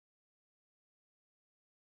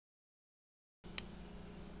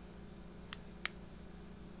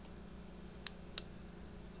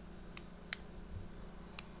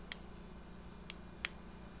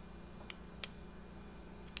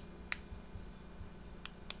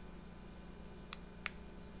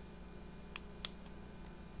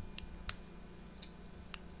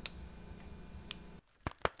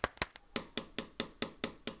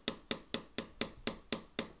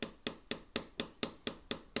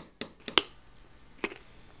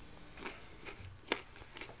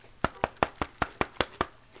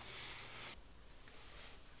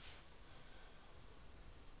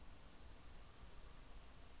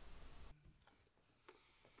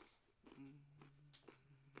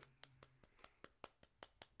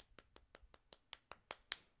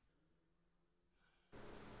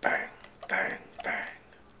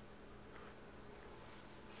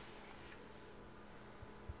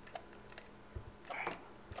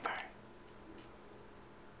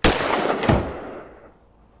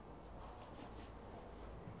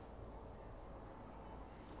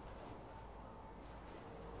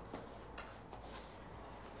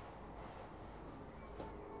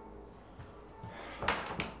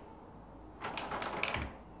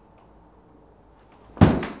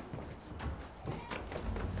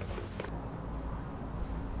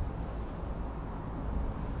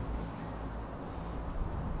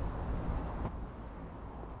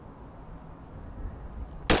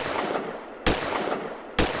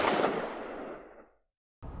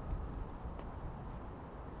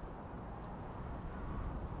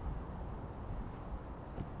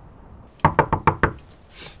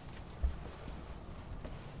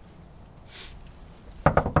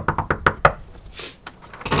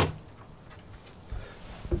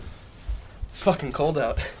fucking cold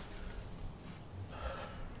out.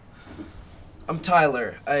 I'm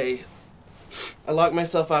Tyler. I locked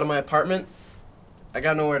myself out of my apartment. I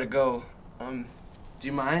got nowhere to go. Do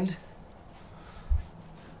you mind?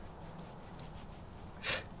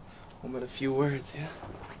 Home in a few words, yeah.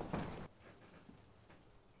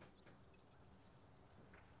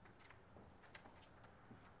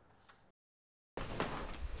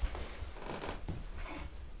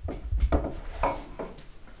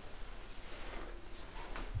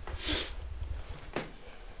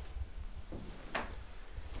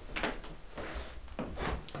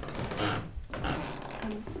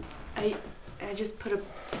 I just put a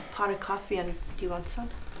pot of coffee on. Do you want some?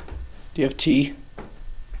 Do you have tea?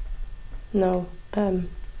 No,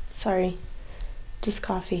 sorry. Just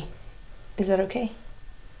coffee. Is that okay?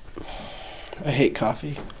 I hate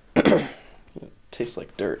coffee. It tastes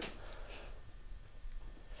like dirt.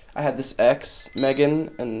 I had this ex,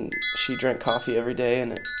 Megan, and she drank coffee every day,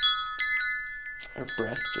 and her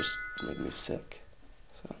breath just made me sick.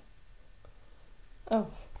 So. Oh.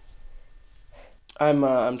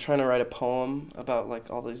 I'm trying to write a poem about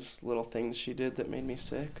like all these little things she did that made me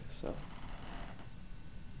sick. So.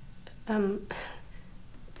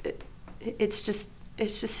 It's just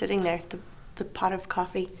sitting there. The pot of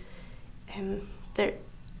coffee.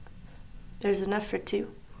 There's enough for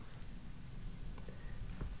two.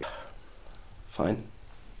 Fine.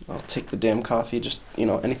 I'll take the damn coffee. Just, you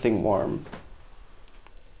know, anything warm.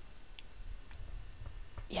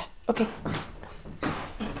 Yeah. Okay.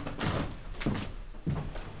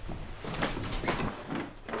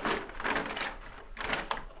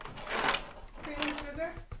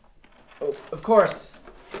 Oh, of course.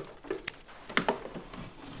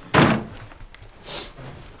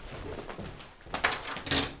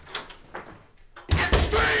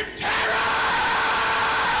 Extreme terror!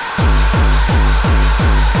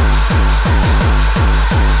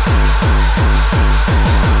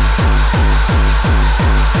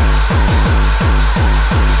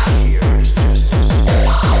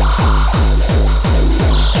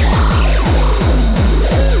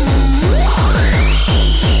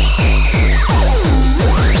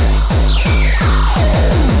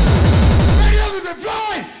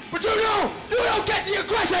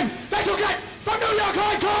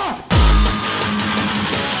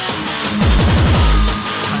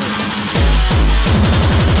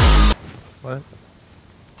 What?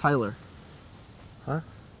 Tyler. Huh?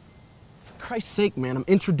 For Christ's sake, man, I'm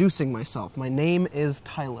introducing myself. My name is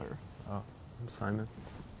Tyler. Oh, I'm Simon.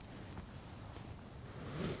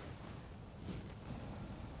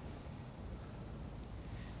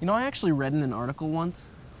 You know, I actually read in an article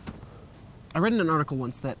once.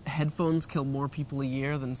 That headphones kill more people a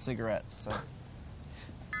year than cigarettes. So.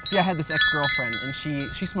 See, I had this ex-girlfriend, and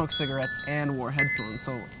she smoked cigarettes and wore headphones,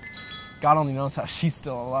 so God only knows how she's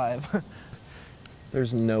still alive.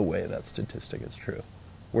 There's no way that statistic is true.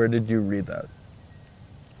 Where did you read that?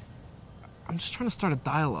 I'm just trying to start a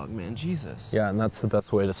dialogue, man. Jesus. Yeah, and that's the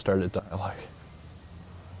best way to start a dialogue.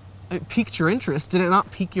 It piqued your interest. Did it not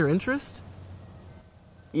pique your interest?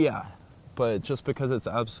 Yeah, but just because it's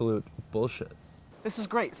absolute bullshit. This is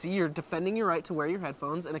great. See, you're defending your right to wear your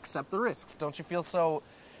headphones and accept the risks. Don't you feel so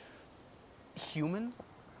human?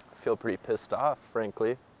 I feel pretty pissed off,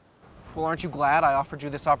 frankly. Well, aren't you glad I offered you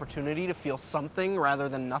this opportunity to feel something rather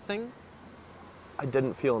than nothing? I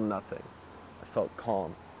didn't feel nothing. I felt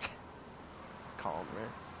calm. Calm, man.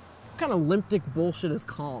 What kind of limp dick bullshit is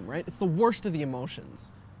calm, right? It's the worst of the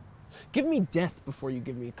emotions. Give me death before you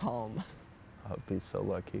give me calm. I'd be so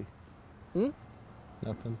lucky. Hmm?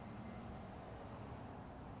 Nothing.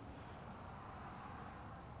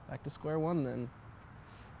 Back to square one, then.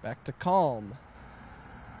 Back to calm.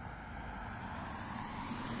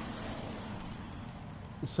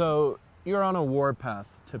 So, you're on a warpath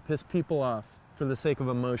to piss people off for the sake of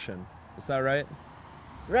emotion. Is that right?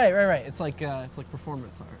 Right. It's like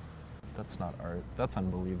performance art. That's not art. That's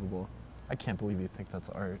unbelievable. I can't believe you think that's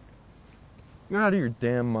art. You're out of your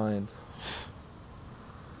damn mind.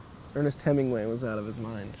 Ernest Hemingway was out of his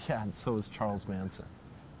mind. Yeah, and so was Charles Manson.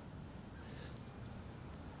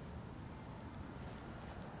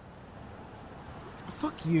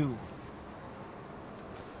 Fuck you.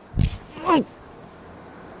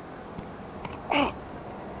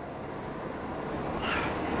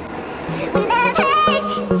 When love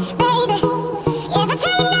hurts, baby, every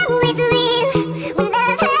time I know it's real. When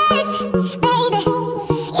love hurts, baby,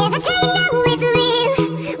 every time I know it's real.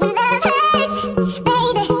 When love hurts,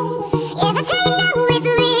 baby, every time I know it's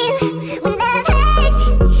real. When love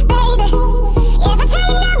hurts, baby, every time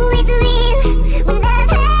I know it's real. When love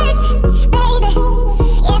hurts, baby,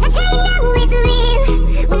 every time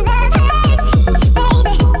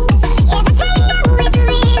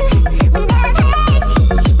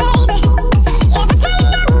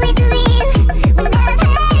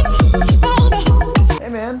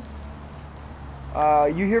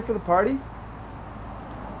You here for the party?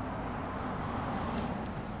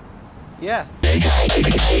 Yeah.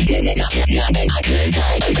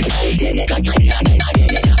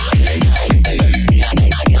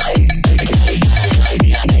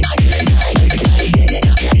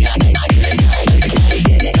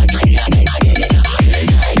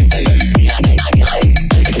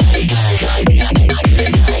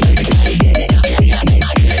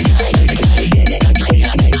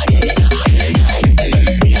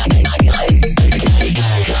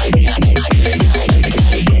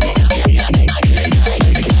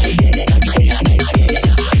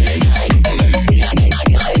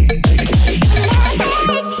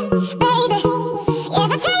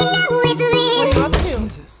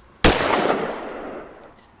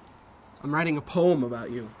 I'm writing a poem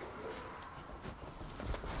about you.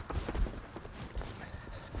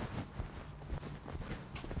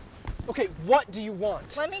 Okay, what do you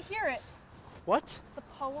want? Let me hear it. What? The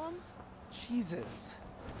poem? Jesus.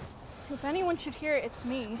 If anyone should hear it, it's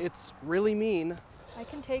me. It's really mean. I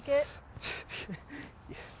can take it.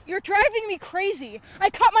 You're driving me crazy. I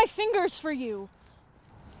cut my fingers for you.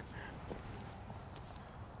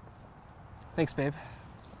 Thanks, babe.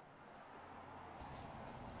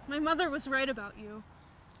 My mother was right about you.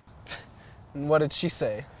 And what did she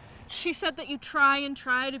say? She said that you try and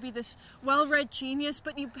try to be this well-read genius,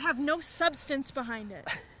 but you have no substance behind it.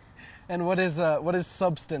 And what is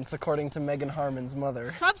substance according to Megan Harmon's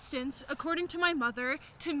mother? Substance, according to my mother,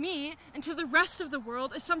 to me, and to the rest of the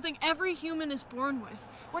world, is something every human is born with.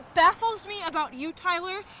 What baffles me about you,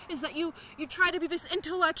 Tyler, is that you try to be this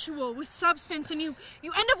intellectual with substance, and you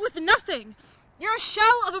end up with nothing. You're a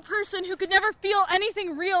shell of a person who could never feel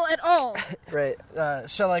anything real at all. Right.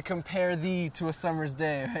 Shall I compare thee to a summer's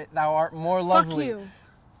day? Right? Thou art more lovely. Fuck you.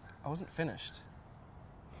 I wasn't finished.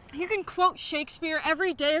 You can quote Shakespeare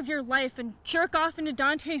every day of your life and jerk off into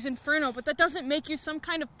Dante's Inferno, but that doesn't make you some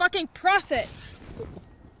kind of fucking prophet.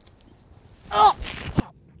 Oh!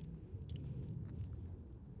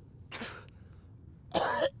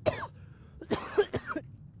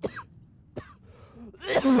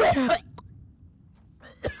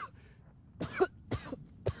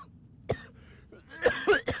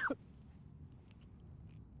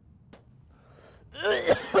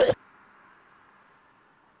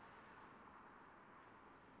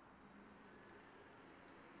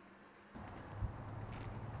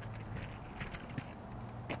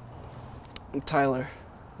 Tyler.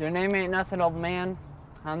 Your name ain't nothing, old man.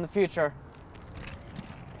 I'm the future.